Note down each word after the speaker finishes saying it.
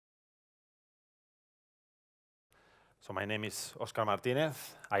So my name is Óscar Martínez.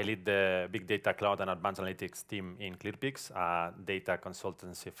 I lead the Big Data Cloud and Advanced Analytics team in ClearPix, a data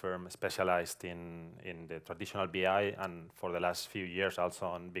consultancy firm specialized in the traditional BI and for the last few years also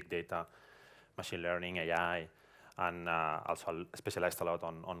on big data, machine learning, AI, and also specialized a lot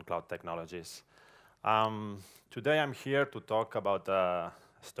on cloud technologies. Today I'm here to talk about a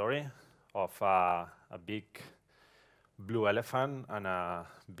story of a big blue elephant and a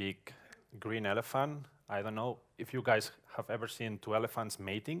big green elephant. I don't know if you guys have ever seen two elephants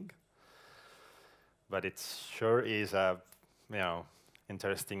mating, but it sure is a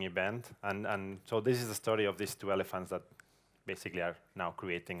interesting event. And so this is the story of these two elephants that basically are now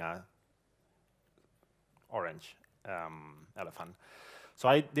creating a orange elephant. So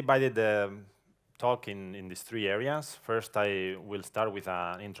I divided the talk in these three areas. First, I will start with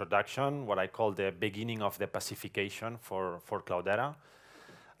an introduction, what I call the beginning of the pacification for Cloudera.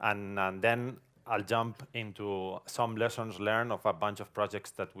 And then I'll jump into some lessons learned of a bunch of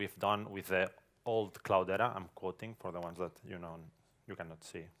projects that we've done with the old Cloudera. I'm quoting for the ones that you cannot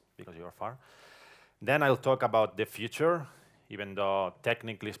see because you are far. Then I'll talk about the future, even though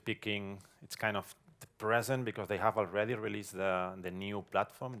technically speaking, it's kind of the present because they have already released the new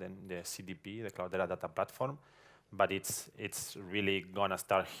platform, the CDP, the Cloudera Data Platform. But it's really gonna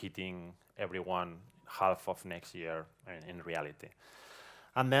start hitting everyone half of next year in reality.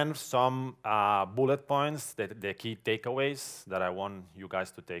 And then some bullet points, the key takeaways that I want you guys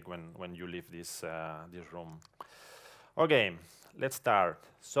to take when you leave this room. Okay, let's start.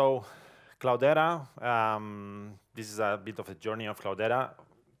 So Cloudera, this is a bit of a journey of Cloudera,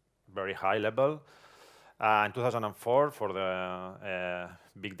 very high level. In 2004, for the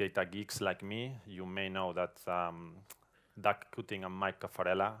big data geeks like me, you may know that Doug Cutting and Mike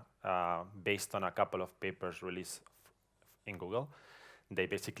Caffarella, based on a couple of papers released in Google, they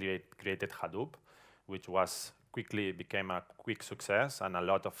basically created Hadoop, which quickly became a quick success, and a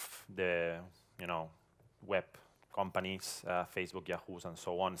lot of the web companies, Facebook, Yahoo's, and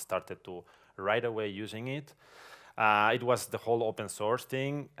so on, started to right away using it. It was the whole open source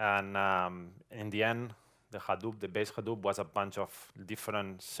thing, and in the end, the base Hadoop was a bunch of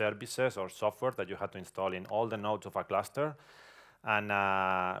different services or software that you had to install in all the nodes of a cluster, and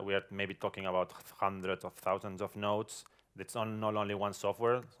we are maybe talking about hundreds of thousands of nodes. It's not only one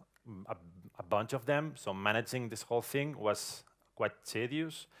software, a bunch of them. So managing this whole thing was quite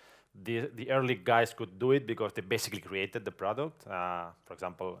tedious. The early guys could do it because they basically created the product. For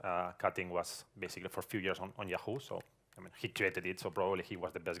example, Cutting was basically for a few years on Yahoo. So I mean, he created it, so probably he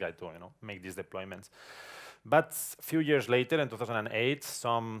was the best guy to make these deployments. But a few years later, in 2008,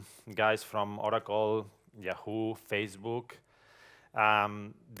 some guys from Oracle, Yahoo, Facebook,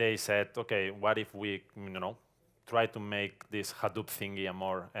 they said, okay, what if we try to make this Hadoop thingy a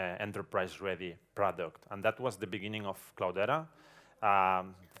more enterprise-ready product? And that was the beginning of Cloudera.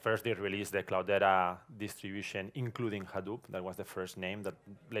 First, they released the Cloudera distribution, including Hadoop. That was the first name that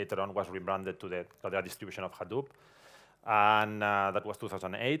later on was rebranded to the Cloudera distribution of Hadoop. And that was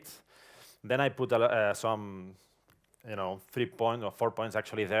 2008. Then I put some 3 points or 4 points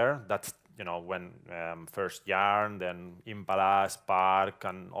actually there. That's when first Yarn, then Impala, Spark,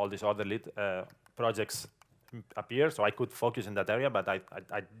 and all these other projects appear, so I could focus in that area, but I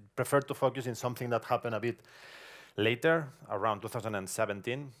prefer to focus in something that happened a bit later, around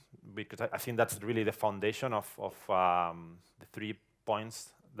 2017, because I think that's really the foundation of the 3 points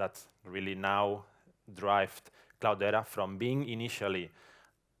that really now drive Cloudera from being initially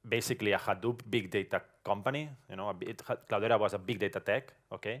basically a Hadoop big data company. Cloudera was a big data tech,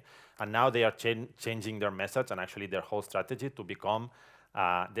 okay, and now they are changing their message and actually their whole strategy to become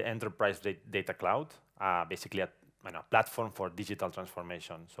the enterprise data cloud, basically a platform for digital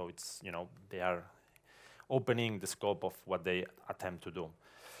transformation. So it's they are opening the scope of what they attempt to do.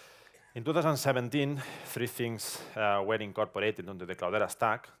 In 2017, 3 things were incorporated into the Cloudera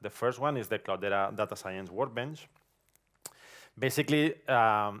stack. The first one is the Cloudera Data Science Workbench. Basically,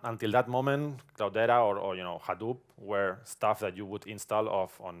 until that moment, Cloudera or Hadoop were stuff that you would install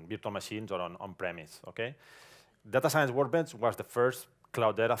on virtual machines or on premise. Okay, Data Science Workbench was the first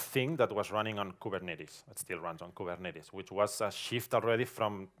Cloudera thing that was running on Kubernetes. It still runs on Kubernetes, which was a shift already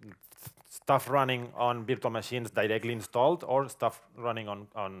from stuff running on virtual machines directly installed or stuff running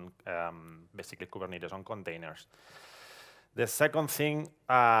on basically Kubernetes on containers. The second thing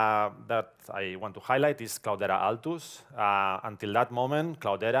that I want to highlight is Cloudera Altus. Until that moment,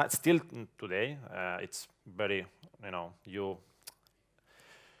 Cloudera, still today, it's very,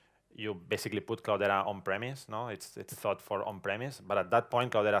 you basically put Cloudera on-premise, no? It's thought for on-premise, but at that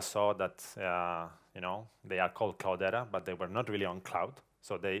point, Cloudera saw that, they are called Cloudera, but they were not really on cloud,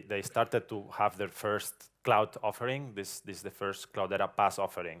 So they started to have their first cloud offering. This is the first Cloudera PaaS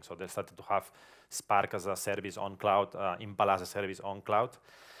offering. So they started to have Spark as a service on cloud, Impala as a service on cloud.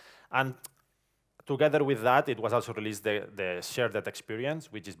 And together with that, it was also released the shared data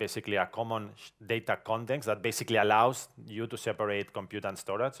experience, which is basically a common data context that basically allows you to separate compute and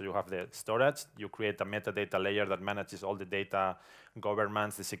storage. So you have the storage, you create a metadata layer that manages all the data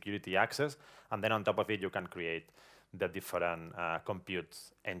governance, the security access, and then on top of it, you can create the different compute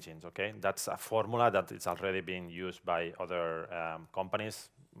engines, okay? That's a formula that is already being used by other companies.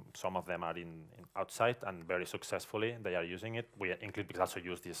 Some of them are in outside and very successfully they are using it. We include also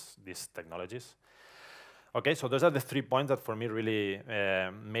use these technologies. Okay, so those are the 3 points that for me really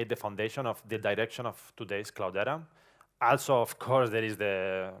made the foundation of the direction of today's Cloudera. Also, of course, there is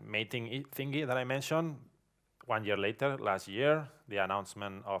the mating thingy that I mentioned. 1 year later, last year, the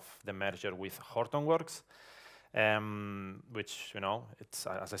announcement of the merger with Hortonworks. Which, it's,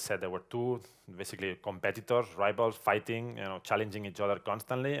 as I said, there were two basically competitors, rivals, fighting, challenging each other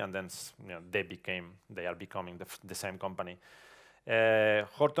constantly, and then they are becoming the same company.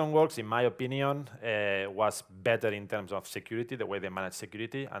 Hortonworks, in my opinion, was better in terms of security, the way they manage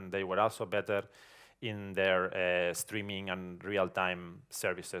security, and they were also better in their streaming and real-time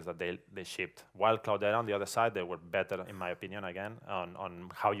services that they shipped. While Cloudera, on the other side, they were better, in my opinion, again, on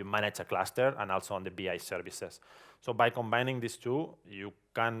how you manage a cluster and also on the BI services. So by combining these two, you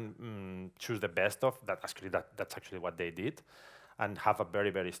can choose the best of that. Actually, that's actually what they did, and have a very,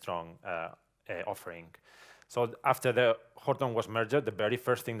 very strong offering. So after the Hortonworks merger, the very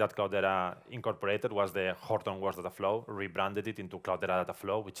first thing that Cloudera incorporated was the Hortonworks Data Flow, rebranded it into Cloudera Data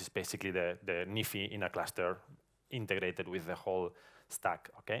Flow, which is basically the NIFI in a cluster integrated with the whole stack,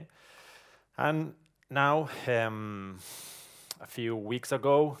 okay? And now, a few weeks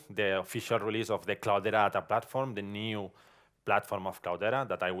ago, the official release of the Cloudera Data Platform, the new platform of Cloudera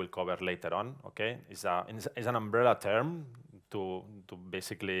that I will cover later on, okay? Is an umbrella term to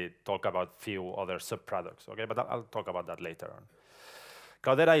basically talk about few other sub-products, okay? But I'll talk about that later on.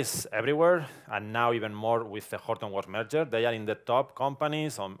 Cloudera is everywhere, and now even more with the Hortonworks merger. They are in the top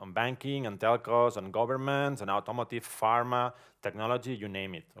companies on banking and telcos and governments and automotive, pharma, technology, you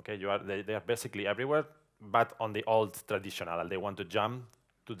name it, okay? They are basically everywhere, but on the old traditional, and they want to jump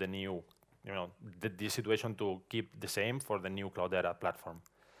to the new, the situation to keep the same for the new Cloudera platform.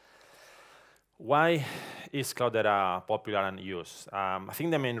 Why is Cloudera popular and used? I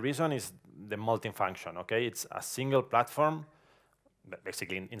think the main reason is the multi-function, okay? It's a single platform.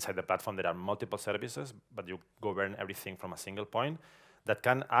 Basically, inside the platform, there are multiple services, but you govern everything from a single point that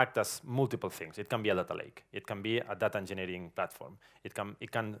can act as multiple things. It can be a data lake. It can be a data engineering platform.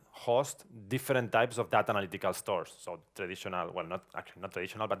 It can host different types of data analytical stores. So traditional, well, not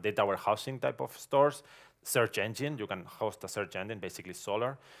traditional, but data warehousing type of stores. Search engine, you can host a search engine, basically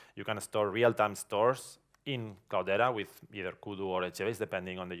Solr. You can store real-time stores in Cloudera with either Kudu or HBase,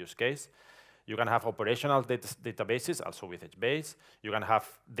 depending on the use case. You can have operational databases, also with HBase. You can have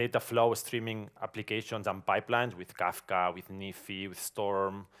data flow streaming applications and pipelines with Kafka, with NIFI, with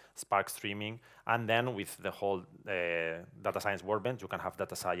Storm, Spark streaming. And then with the whole data science workbench, you can have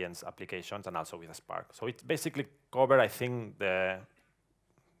data science applications and also with a Spark. So it basically covers, I think,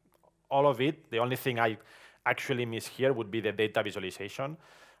 all of it. The only thing I actually miss here would be the data visualization.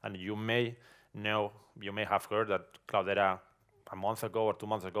 And you may have heard that Cloudera, a month ago or 2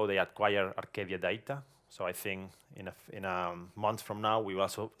 months ago, they acquired Arcadia Data. So I think in a month from now, we will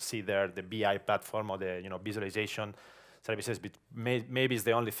also see there the BI platform or the visualization services. But maybe it's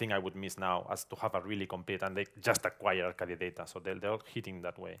the only thing I would miss now, as to have a really complete, and they just acquired Arcadia Data, so they're hitting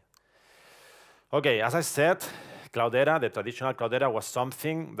that way. Okay, as I said, Cloudera, the traditional Cloudera, was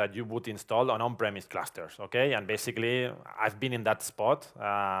something that you would install on on-premise clusters, okay? And basically, I've been in that spot,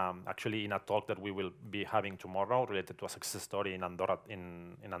 actually in a talk that we will be having tomorrow related to a success story in Andorra,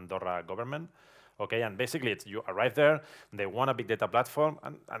 in Andorra government, okay? And basically, you arrive there, they want a big data platform,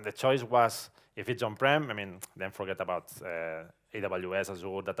 and the choice was, if it's on-prem, then forget about AWS,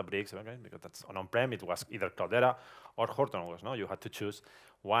 Azure, Databricks, okay? Because that's on-prem, it was either Cloudera or Hortonworks, no? You had to choose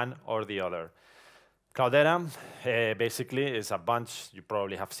one or the other. Cloudera basically is a bunch, you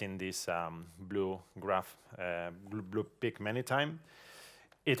probably have seen this blue graph, blue pick many times.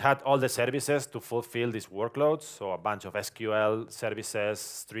 It had all the services to fulfill these workloads, so a bunch of SQL services,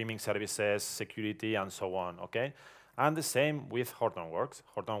 streaming services, security, and so on, okay? And the same with Hortonworks.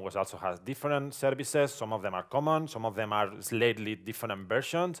 Hortonworks also has different services. Some of them are common, some of them are slightly different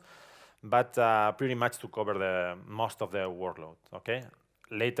versions, but pretty much to cover most of the workload, okay?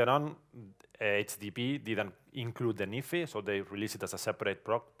 Later on, HDP didn't include the NIFI, so they released it as a separate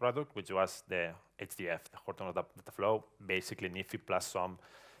product, which was the HDF, the horizontal data flow, basically NIFI plus some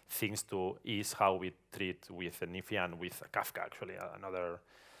things to ease how we treat with the NIFI and with Kafka, actually, another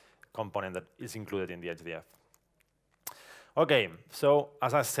component that is included in the HDF. Okay, so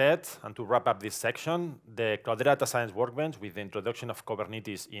as I said, and to wrap up this section, the Cloudera Data Science Workbench with the introduction of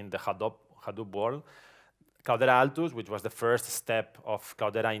Kubernetes in the Hadoop world, Cloudera Altus, which was the first step of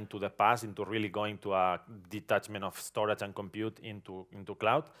Cloudera into the past, into really going to a detachment of storage and compute into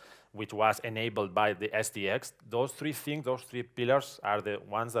cloud, which was enabled by the SDX. Those three things, those three pillars are the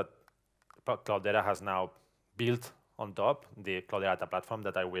ones that Cloudera has now built on top, the Cloudera Data Platform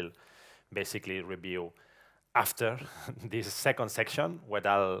that I will basically review after this second section,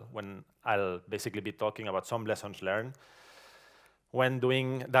 when I'll basically be talking about some lessons learned when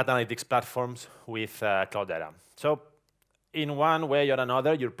doing data analytics platforms with Cloudera. So in one way or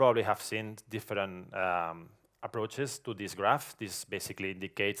another, you probably have seen different approaches to this graph. This basically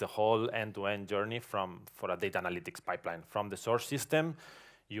indicates the whole end-to-end journey for a data analytics pipeline. From the source system,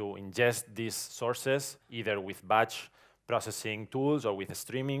 you ingest these sources either with batch processing tools or with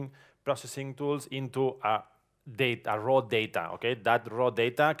streaming processing tools into a raw data, okay? That raw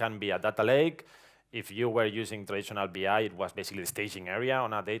data can be a data lake. If you were using traditional BI, it was basically the staging area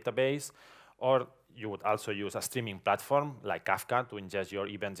on a database, or you would also use a streaming platform like Kafka to ingest your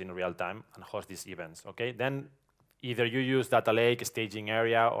events in real time and host these events, okay? Then either you use data lake, staging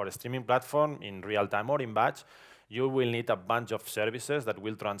area, or a streaming platform in real time or in batch, you will need a bunch of services that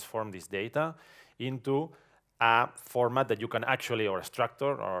will transform this data into a format that you can actually, or a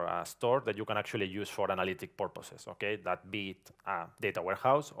structure or a store that you can actually use for analytic purposes, okay? That be it a data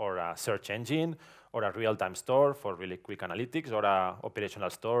warehouse or a search engine or a real-time store for really quick analytics or a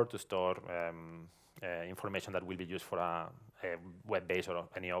operational store to store information that will be used for a web-based or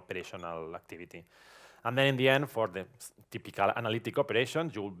any operational activity. And then in the end, for the typical analytic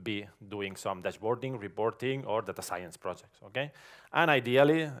operations, you will be doing some dashboarding, reporting, or data science projects, okay? And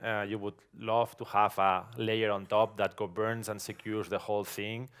ideally, you would love to have a layer on top that governs and secures the whole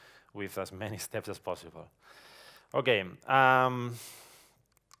thing with as many steps as possible. Okay,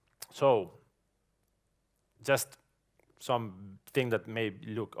 so just something that may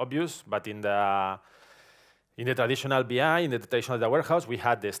look obvious, but in the traditional BI, in the traditional data warehouse, we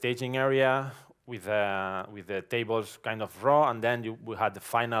had the staging area with the tables kind of raw, and then we had the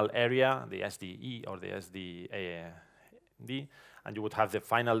final area, the SDE or the SDAD, and you would have the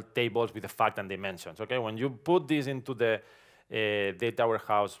final tables with the fact and dimensions. Okay, when you put this into the data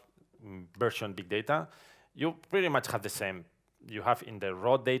warehouse version big data, you pretty much have the same. You have in the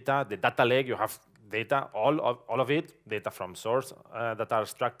raw data, the data lake, you have data, all of it, data from source that are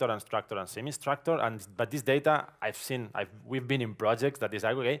structured and semi-structured. But this data, we've been in projects that is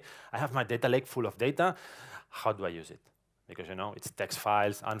like, okay, I have my data lake full of data. How do I use it? Because it's text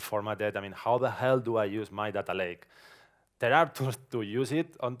files, unformatted. I mean, how the hell do I use my data lake? There are tools to use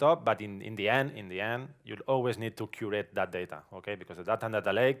it on top, but in the end, you'll always need to curate that data, okay? Because the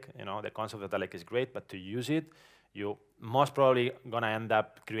data lake, the concept of data lake is great, but to use it, you most probably gonna end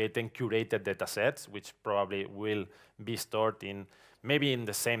up creating curated data sets, which probably will be stored maybe in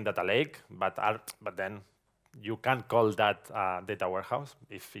the same data lake, but then you can't call that data warehouse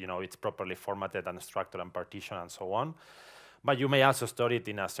if it's properly formatted and structured and partitioned and so on. But you may also store it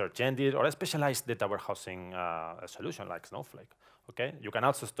in a search engine or a specialized data warehousing solution like Snowflake. Okay, you can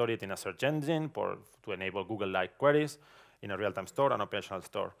also store it in a search engine to enable Google-like queries in a real-time store and operational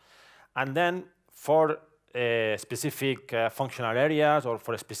store, and then for specific functional areas or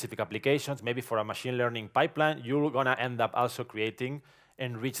for specific applications, maybe for a machine learning pipeline, you're gonna end up also creating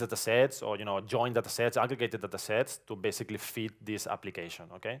enriched data sets or joint data sets, aggregated data sets to basically feed this application,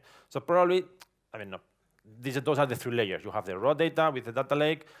 okay? So probably, those are the three layers. You have the raw data with the data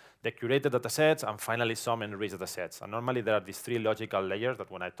lake, the curated data sets, and finally some enriched data sets. And normally there are these three logical layers that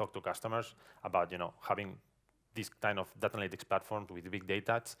when I talk to customers about having this kind of data analytics platforms with big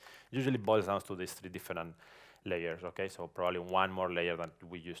data, it usually boils down to these three different layers, okay? So probably one more layer than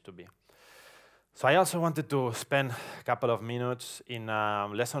we used to be. So I also wanted to spend a couple of minutes in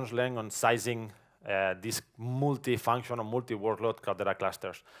lessons learned on sizing these multi-function or multi-workload Cloudera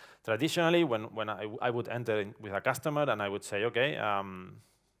clusters. Traditionally, when I would enter with a customer and I would say, okay,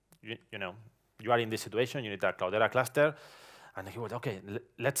 you are in this situation, you need a Cloudera cluster, and he would, okay,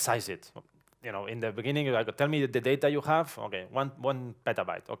 let's size it. In the beginning, you tell me the data you have. Okay, one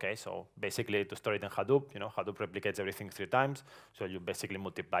petabyte. Okay, so basically to store it in Hadoop, Hadoop replicates everything 3 times. So you basically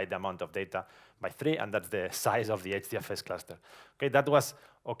multiply the amount of data by 3, and that's the size of the HDFS cluster. Okay, that was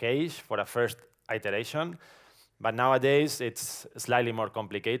okay-ish for a first iteration. But nowadays, it's slightly more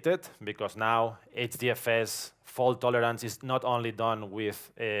complicated because now HDFS fault tolerance is not only done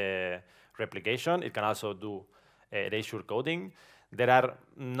with replication, it can also do erasure coding. There are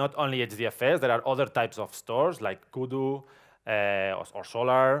not only HDFS, there are other types of stores like Kudu or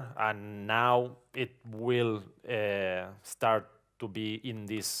Solar, and now it will start to be in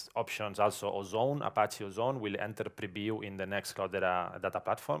these options also. Ozone, Apache Ozone will enter preview in the next Cloudera data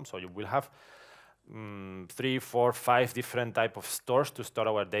platform, so you will have 3, 4, 5 different type of stores to store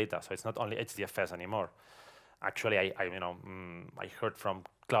our data. So it's not only HDFS anymore. Actually, I heard from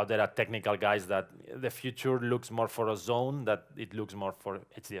Cloudera technical guys that the future looks more for Ozone, that it looks more for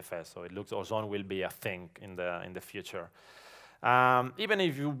HDFS. So it looks Ozone will be a thing in the future. Even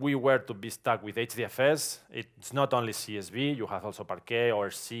if we were to be stuck with HDFS, it's not only CSV. You have also Parquet,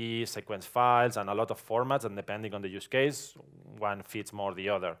 ORC, sequence files, and a lot of formats. And depending on the use case, one fits more the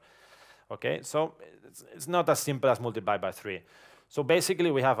other. Okay, so it's not as simple as multiply by 3. So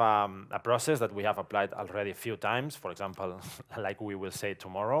basically, we have a process that we have applied already a few times. For example, like we will say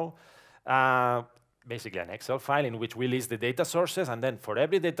tomorrow, basically an Excel file in which we list the data sources, and then for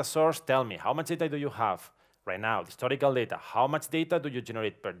every data source, tell me how much data do you have right now, the historical data, how much data do you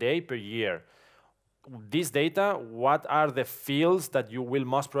generate per day, per year. This data, what are the fields that you will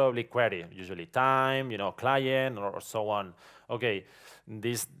most probably query? Usually time, client, or so on. Okay,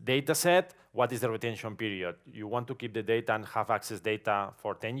 this data set, what is the retention period? You want to keep the data and have access data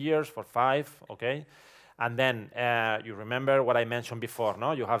for 10 years, for 5, okay? And then you remember what I mentioned before,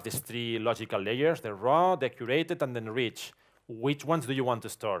 no? You have these 3 logical layers, the raw, the curated, and then rich. Which ones do you want to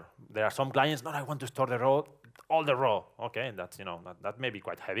store? There are some clients, no, I want to store the raw, all the raw. Okay, that's, that may be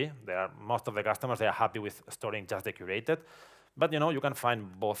quite heavy. Most of the customers, they are happy with storing just the curated. But, you can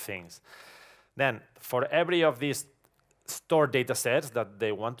find both things. Then, for every of these stored data sets that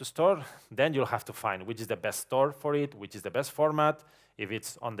they want to store, then you'll have to find which is the best store for it, which is the best format. If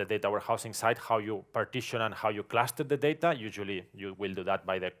it's on the data warehousing side, how you partition and how you cluster the data. Usually, you will do that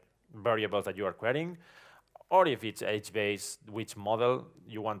by the variables that you are querying. Or if it's HBase, which model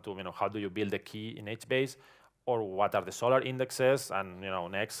you want to, how do you build a key in HBase, or what are the Solar indexes, and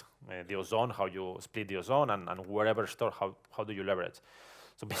next, the Ozone, how you split the Ozone, and wherever store, how do you leverage.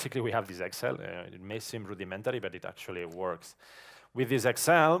 So basically, we have this Excel. It may seem rudimentary, but it actually works. With this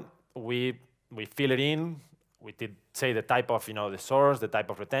Excel, we fill it in. We did say the type of, the source, the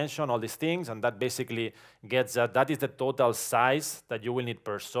type of retention, all these things, and that basically gets that is the total size that you will need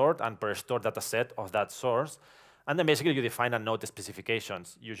per sort and per stored data set of that source. And then basically you define a node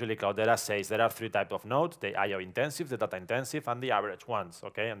specifications. Usually Cloudera says there are 3 types of nodes, the IO intensive, the data intensive, and the average ones,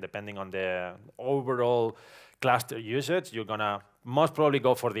 okay? And depending on the overall cluster usage, you're gonna most probably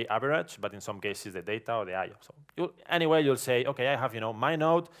go for the average, but in some cases the data or the IO. So anyway, you'll say, okay, I have my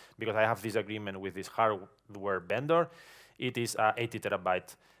node, because I have this agreement with this hardware vendor. It is 80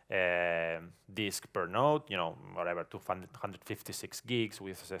 terabyte disk per node, whatever, 256 gigs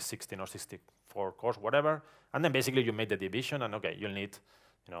with 16 or 64 cores, whatever. And then basically you make the division, and okay, you'll need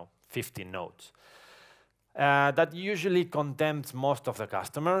 15 nodes. That usually contents most of the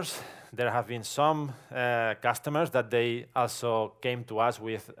customers. There have been some customers that they also came to us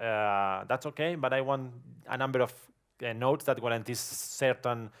with, that's okay, but I want a number of nodes that guarantees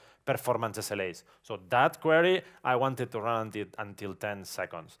certain performance SLAs. So that query, I wanted to run until 10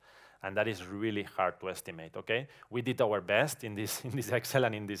 seconds. And that is really hard to estimate, okay? We did our best in this Excel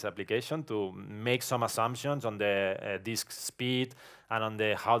and in this application to make some assumptions on the disk speed and on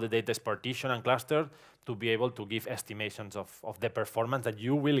how the data is partitioned and clustered to be able to give estimations of the performance that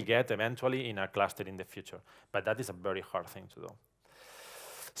you will get eventually in a cluster in the future. But that is a very hard thing to do.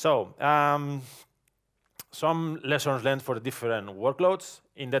 So, some lessons learned for different workloads.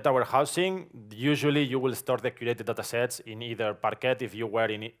 In data warehousing, usually you will store the curated data sets in either Parquet if you were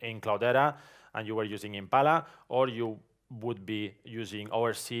in Cloudera and you were using Impala, or you would be using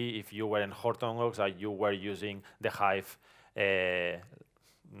ORC if you were in Hortonworks and you were using the Hive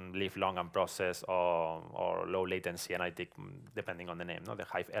live long and process or low latency analytic, depending on the name, the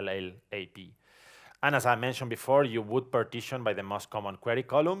Hive LLAP. And as I mentioned before, you would partition by the most common query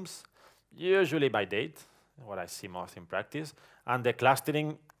columns, usually by date, what I see most in practice. And the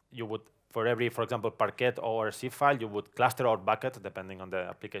clustering, you would, for every, for example, Parquet or ORC file, you would cluster or bucket, depending on the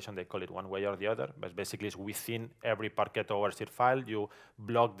application, they call it one way or the other. But basically, it's within every Parquet or ORC file, you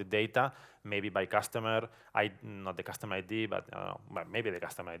block the data, maybe by customer, not the customer ID, but maybe the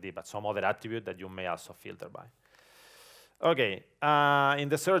customer ID, but some other attribute that you may also filter by. Okay, in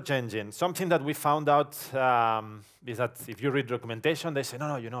the search engine, something that we found out is that if you read documentation, they say,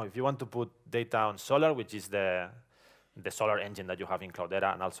 no, if you want to put data on Solar, which is the the Solar engine that you have in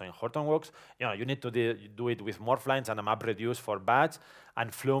Cloudera and also in Hortonworks. You need to do it with Morphlines and a MapReduce for batch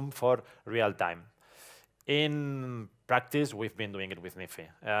and Flume for real time. In practice, we've been doing it with Nifi.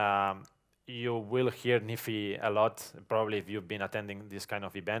 You will hear Nifi a lot, probably if you've been attending these kind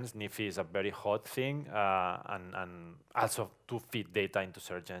of events. Nifi is a very hot thing, and also to feed data into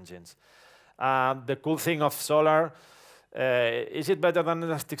search engines. The cool thing of Solar, is it better than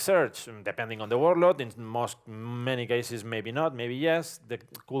Elasticsearch? Depending on the workload. In many cases, maybe not, maybe yes. The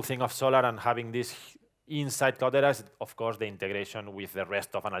cool thing of Solar and having this inside Cloudera is, of course, the integration with the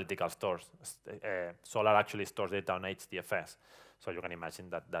rest of analytical stores. Solar actually stores data on HDFS. So you can imagine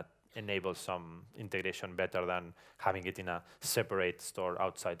that enables some integration better than having it in a separate store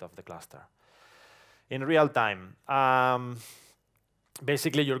outside of the cluster. In real time,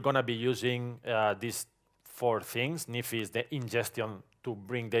 basically, you're going to be using these 4 things. Nifi is the ingestion to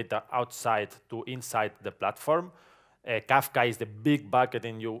bring data outside to inside the platform. Kafka is the big bucket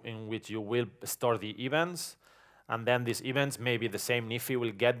in which you will store the events. And then these events, maybe the same Nifi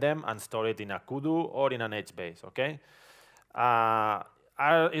will get them and store it in a Kudu or in an HBase, okay?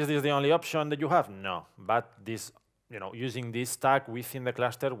 Is this the only option that you have? No, but this, using this stack within the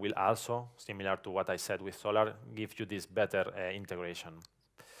cluster will also, similar to what I said with Solar, give you this better integration.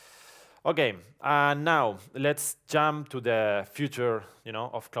 Okay, now let's jump to the future,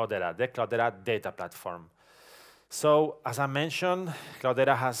 of Cloudera, the Cloudera data platform. So, as I mentioned,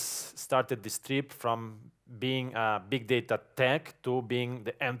 Cloudera has started this trip from being a big data tech to being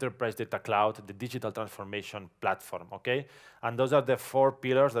the enterprise data cloud, the digital transformation platform, okay? And those are the 4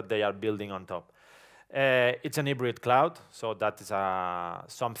 pillars that they are building on top. It's an hybrid cloud, so that is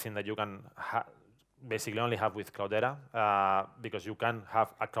something that you can basically only have with Cloudera, because you can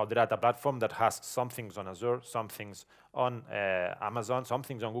have a Cloudera data platform that has some things on Azure, some things on Amazon, some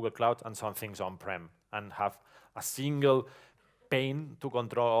things on Google Cloud, and some things on-prem, and have a single pane to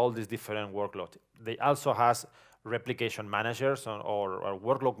control all these different workloads. They also has replication managers or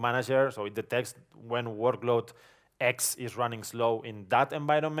workload managers, so it detects when workload X is running slow in that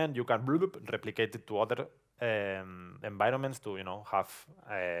environment. You can replicate it to other environments to have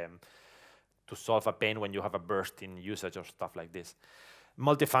to solve a pain when you have a burst in usage or stuff like this.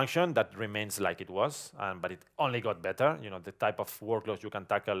 Multifunction, that remains like it was, but it only got better. The type of workloads you can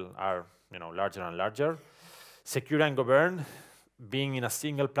tackle are larger and larger. Secure and govern, being in a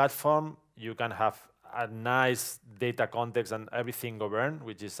single platform, you can have a nice data context and everything governed,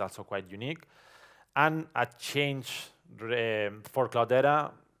 which is also quite unique. And a change for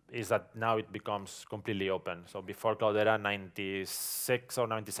Cloudera is that now it becomes completely open. So before Cloudera, 96 or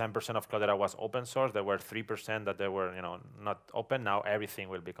 97% of Cloudera was open source. There were 3% that they were not open. Now everything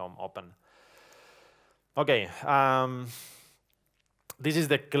will become open. Okay. This is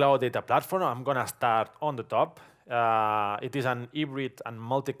the cloud data platform. I'm going to start on the top. It is an hybrid and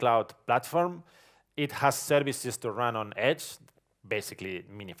multi-cloud platform. It has services to run on edge, basically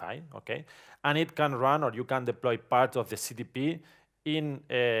Minify, okay? And it can run, or you can deploy parts of the CDP in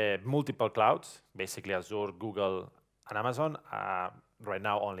multiple clouds, basically Azure, Google, and Amazon. Right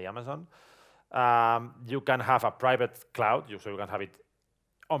now, only Amazon. You can have a private cloud, so you can have it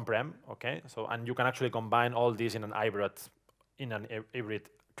on-prem, okay? And you can actually combine all these in an hybrid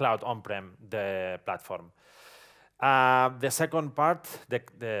cloud on-prem the platform. The second part,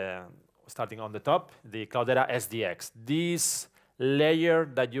 starting on the top, the Cloudera SDX. This layer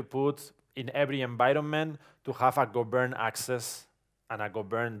that you put in every environment to have a governed access and a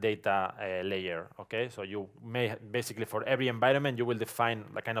governed data layer, okay? So you may, basically for every environment, you will define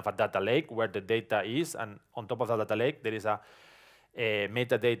a kind of a data lake where the data is, and on top of that data lake, there is a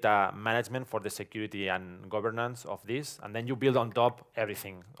metadata management for the security and governance of this, and then you build on top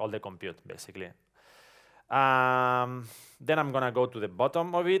everything, all the compute, basically. Then I'm going to go to the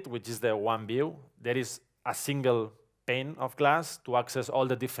bottom of it, which is the one view. There is a single pane of glass to access all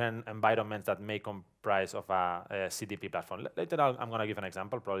the different environments that may comprise of a CDP platform. Later on, I'm going to give an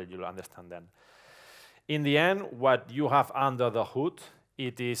example. Probably you'll understand then. In the end, what you have under the hood,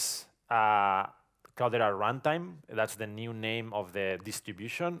 it is Cloudera Runtime. That's the new name of the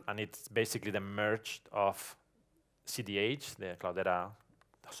distribution, and it's basically the merge of CDH, the Cloudera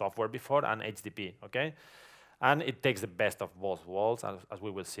software before, and HDP, okay? And it takes the best of both worlds, as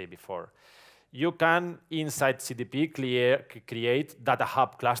we will see before. You can, inside CDP, create data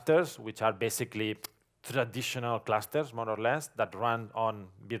hub clusters, which are basically traditional clusters, more or less, that run on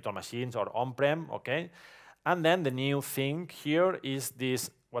virtual machines or on-prem, okay? And then the new thing here is this,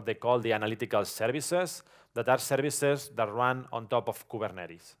 what they call the analytical services, that are services that run on top of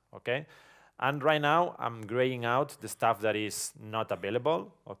Kubernetes, okay? And right now, I'm graying out the stuff that is not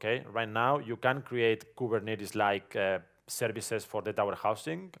available, okay? Right now, you can create Kubernetes-like services for data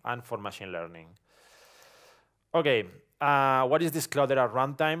warehousing and for machine learning. Okay, what is this Cloudera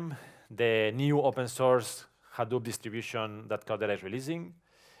runtime? The new open source Hadoop distribution that Cloudera is releasing.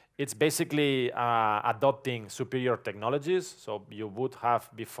 It's basically adopting superior technologies. So you would have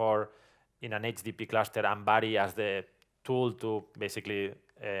before in an HDP cluster Ambari as the tool to basically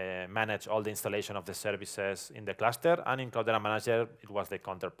manage all the installation of the services in the cluster. And in Cloudera Manager, it was the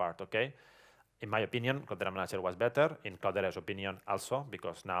counterpart, okay? In my opinion, Cloudera Manager was better. In Cloudera's opinion also,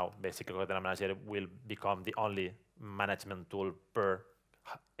 because now basically Cloudera Manager will become the only management tool per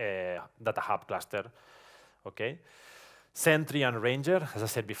data hub cluster, okay? Sentry and Ranger, as I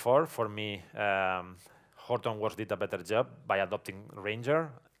said before, for me, Hortonworks did a better job by adopting Ranger.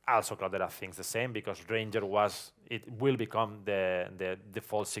 Also, Cloudera thinks the same because Ranger it will become the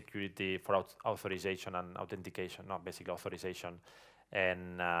default security for authorization and authentication, not basically authorization,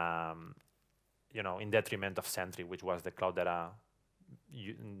 and in detriment of Sentry, which was the Cloudera,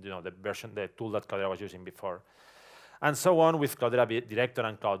 the tool that Cloudera was using before, and so on with Cloudera Director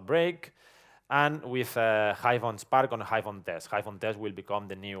and Cloud Break. And with Hive on Spark on Hive on Test. Hive on Test will become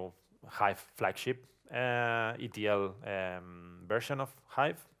the new Hive flagship ETL version of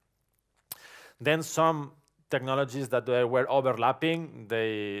Hive. Then some technologies that were overlapping,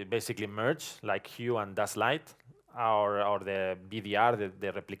 they basically merge, like Hue and Dashlight, or the BDR,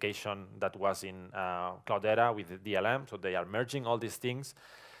 the replication that was in Cloudera with the DLM. So they are merging all these things.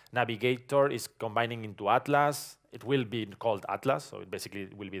 Navigator is combining into Atlas. It will be called Atlas, so it basically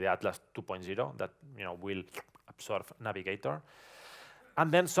will be the Atlas 2.0 that will absorb Navigator. And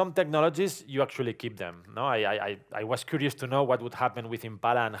then some technologies, you actually keep them. No, I was curious to know what would happen with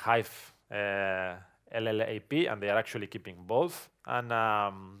Impala and Hive LLAP, and they are actually keeping both. And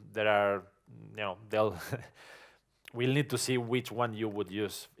there are, we'll need to see which one you would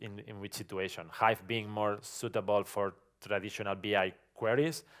use in which situation. Hive being more suitable for traditional BI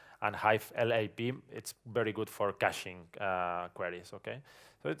queries, and Hive LAP, it's very good for caching queries, okay?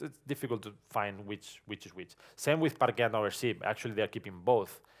 So it's difficult to find which is which. Same with Parquet and OverShift. Actually, they're keeping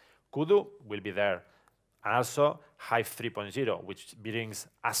both. Kudu will be there. And also Hive 3.0, which brings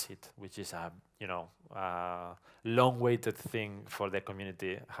ACID, which is a long-waited thing for the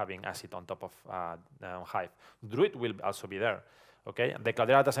community, having ACID on top of Hive. Druid will also be there, okay? And the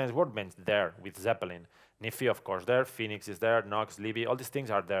Cloudera Data Science Workbench there with Zeppelin. Nifi, of course, there. Phoenix is there. Nox, Libby, all these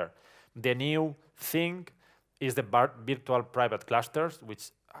things are there. The new thing is the virtual private clusters, which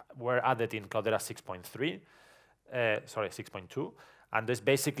were added in Cloudera 6.2. And this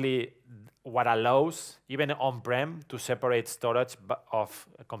basically what allows, even on-prem, to separate storage of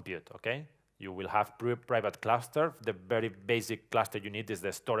compute, okay? You will have private cluster. The very basic cluster you need is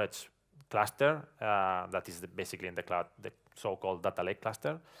the storage cluster that is basically in the cloud, the so-called data lake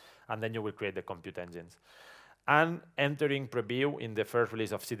cluster. And then you will create the compute engines. And entering preview in the first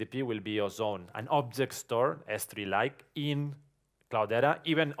release of CDP will be Ozone, an object store, S3-like, in Cloudera,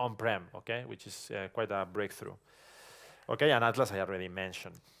 even on-prem, okay, which is quite a breakthrough. Okay, and Atlas I already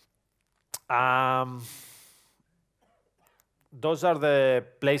mentioned. Those are the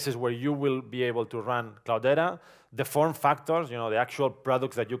places where you will be able to run Cloudera. The form factors, the actual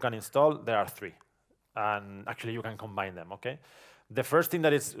products that you can install, there are 3. And actually, you can combine them, okay? The first thing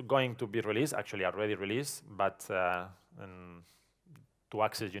that is going to be released, actually already released, but to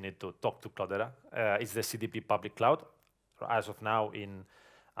access, you need to talk to Cloudera, is the CDP public cloud, as of now in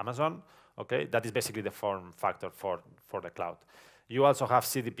Amazon, okay? That is basically the form factor for the cloud. You also have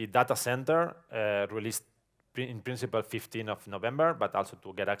CDP data center, released in principle 15th of November, but also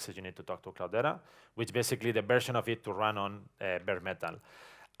to get access, you need to talk to Cloudera, which basically the version of it to run on bare metal.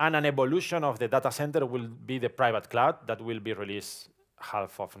 And an evolution of the data center will be the private cloud that will be released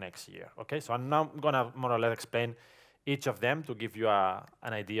half of next year. Okay, so I'm now going to more or less explain each of them to give you an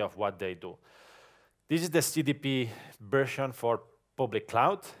idea of what they do. This is the CDP version for public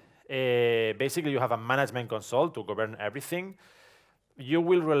cloud. Basically, you have a management console to govern everything. You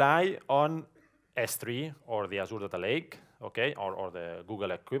will rely on S3 or the Azure Data Lake, okay, or the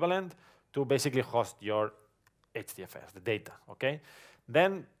Google equivalent to basically host your HDFS, the data, okay?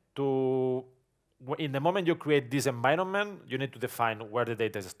 Then in the moment you create this environment, you need to define where the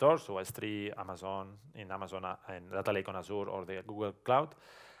data is stored, so S3, Amazon, and Data Lake on Azure or the Google Cloud.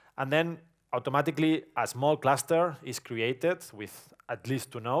 And then automatically a small cluster is created with at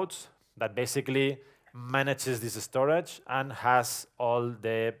least 2 nodes that basically manages this storage and has all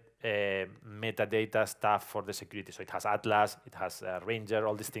the metadata stuff for the security. So it has Atlas, it has Ranger,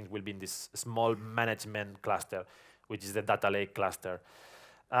 all these things will be in this small management cluster, which is the data lake cluster.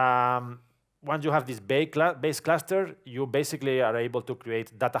 once you have this base cluster, you basically are able to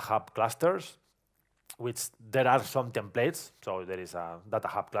create data hub clusters, which there are some templates. So there is a data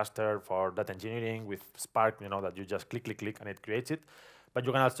hub cluster for data engineering with Spark, that you just click, and it creates it. But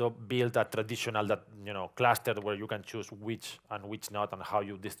you can also build a traditional cluster where you can choose which and which not and how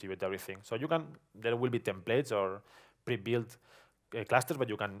you distribute everything. So there will be templates or pre-built clusters, but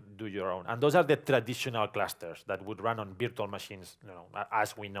you can do your own. And those are the traditional clusters that would run on virtual machines,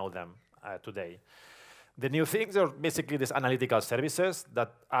 as we know them today. The new things are basically these analytical services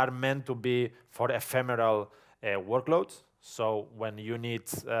that are meant to be for ephemeral workloads. So when you need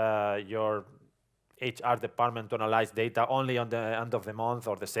your HR department to analyze data only on the end of the month,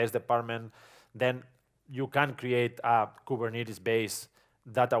 or the sales department, then you can create a Kubernetes-based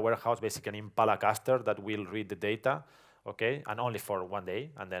data warehouse, basically an Impala cluster that will read the data, okay, and only for one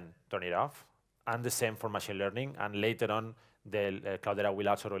day, and then turn it off. And the same for machine learning. And later on, the Cloudera will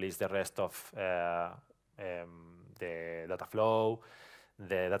also release the rest of the data flow,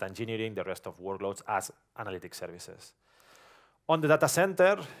 the data engineering, the rest of workloads as analytic services. On the data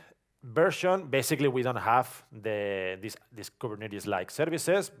center version, basically we don't have these Kubernetes-like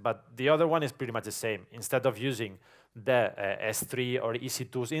services, but the other one is pretty much the same. Instead of using the S3 or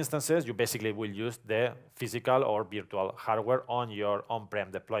EC2 instances, you basically will use the physical or virtual hardware on your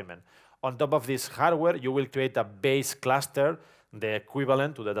on-prem deployment. On top of this hardware, you will create a base cluster, the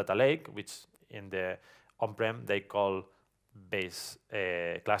equivalent to the data lake, which in the on-prem they call base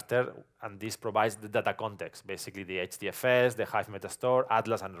cluster, and this provides the data context, basically the HDFS, the Hive Metastore,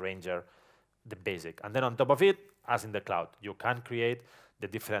 Atlas, and Ranger, the basic. And then on top of it, as in the cloud, you can create the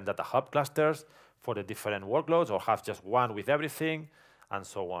different data hub clusters for the different workloads, or have just one with everything, and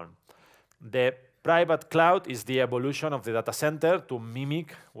so on. The private cloud is the evolution of the data center to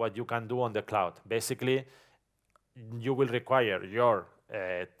mimic what you can do on the cloud. Basically, you will require your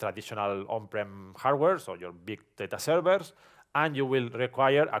traditional on-prem hardware, so your big data servers, and you will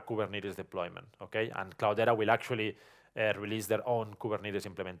require a Kubernetes deployment, okay? And Cloudera will actually release their own Kubernetes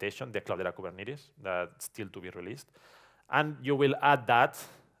implementation, the Cloudera Kubernetes, that's still to be released. And you will add that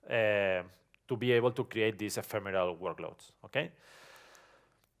to be able to create these ephemeral workloads, okay?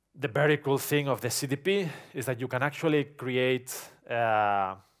 The very cool thing of the CDP is that you can actually create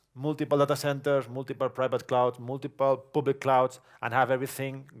multiple data centers, multiple private clouds, multiple public clouds, and have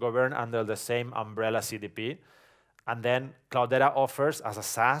everything governed under the same umbrella CDP. And then Cloudera offers, as a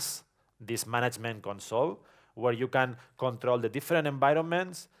SaaS, this management console where you can control the different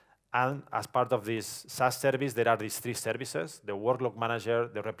environments. And as part of this SaaS service, there are these three services, the workload manager,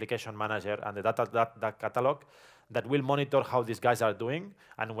 the replication manager, and the data catalog that will monitor how these guys are doing.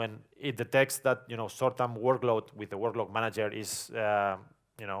 And when it detects that short-term workload with the workload manager is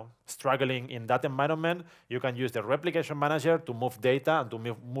struggling in that environment, you can use the replication manager to move data and to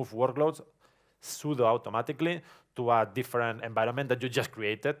move workloads pseudo-automatically to a different environment that you just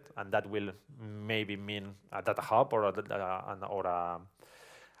created, and that will maybe mean a data hub or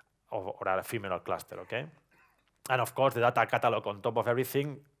an ephemeral cluster, okay? And of course, the data catalog on top of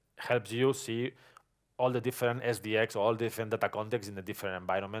everything helps you see all the different SDX, all the different data contexts in the different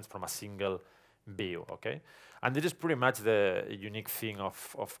environments from a single view, okay? And this is pretty much the unique thing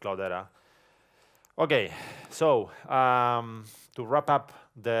of Cloudera. Okay, so to wrap up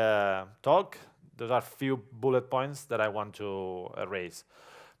the talk, there are a few bullet points that I want to raise.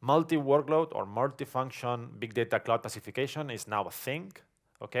 Multi-workload or multi-function big data cloud classification is now a thing,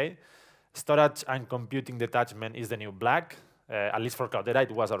 okay? Storage and computing detachment is the new black. At least for Cloudera,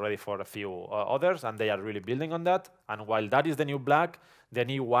 it was already for a few others, and they are really building on that. And while that is the new black, the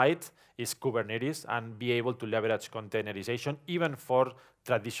new white is Kubernetes and be able to leverage containerization even for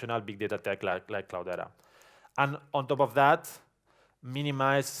traditional big data tech like Cloudera. And on top of that,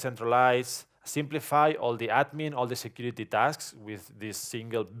 minimize, centralize, simplify all the admin, all the security tasks with this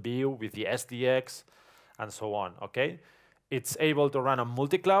single view, with the SDX, and so on, okay? It's able to run on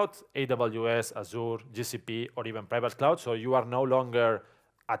multi-cloud, AWS, Azure, GCP, or even private cloud, so you are no longer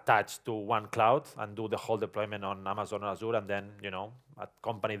attached to one cloud and do the whole deployment on Amazon or Azure, and then, a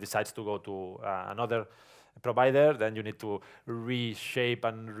company decides to go to another provider, then you need to reshape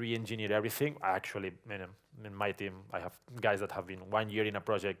and re-engineer everything. Actually, in my team, I have guys that have been 1 year in a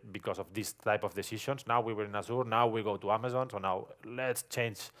project because of this type of decisions. Now we were in Azure, now we go to Amazon, so now let's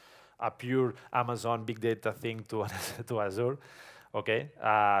change a pure Amazon big data thing to Azure, okay?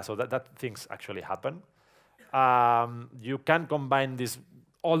 So that things actually happen. You can combine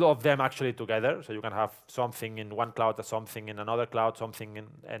all of them actually together, so you can have something in one cloud, something in another cloud, something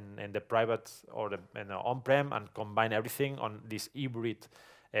in the private or in the on-prem, and combine everything on this hybrid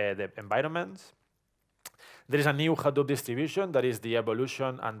the environments. There is a new Hadoop distribution that is the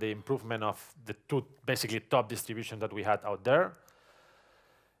evolution and the improvement of the two basically top distributions that we had out there.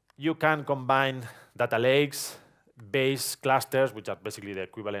 You can combine data lakes, base clusters, which are basically the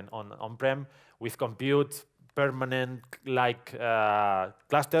equivalent on-prem, with compute permanent-like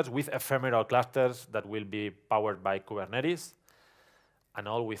clusters, with ephemeral clusters that will be powered by Kubernetes, and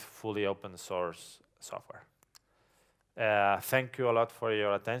all with fully open source software. Thank you a lot for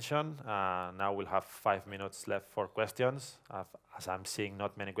your attention. Now we'll have 5 minutes left for questions. As I'm seeing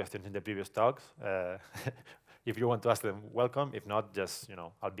not many questions in the previous talks. If you want to ask them, welcome. If not, just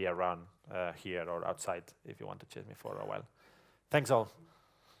I'll be around here or outside if you want to chase me for a while. Thanks all.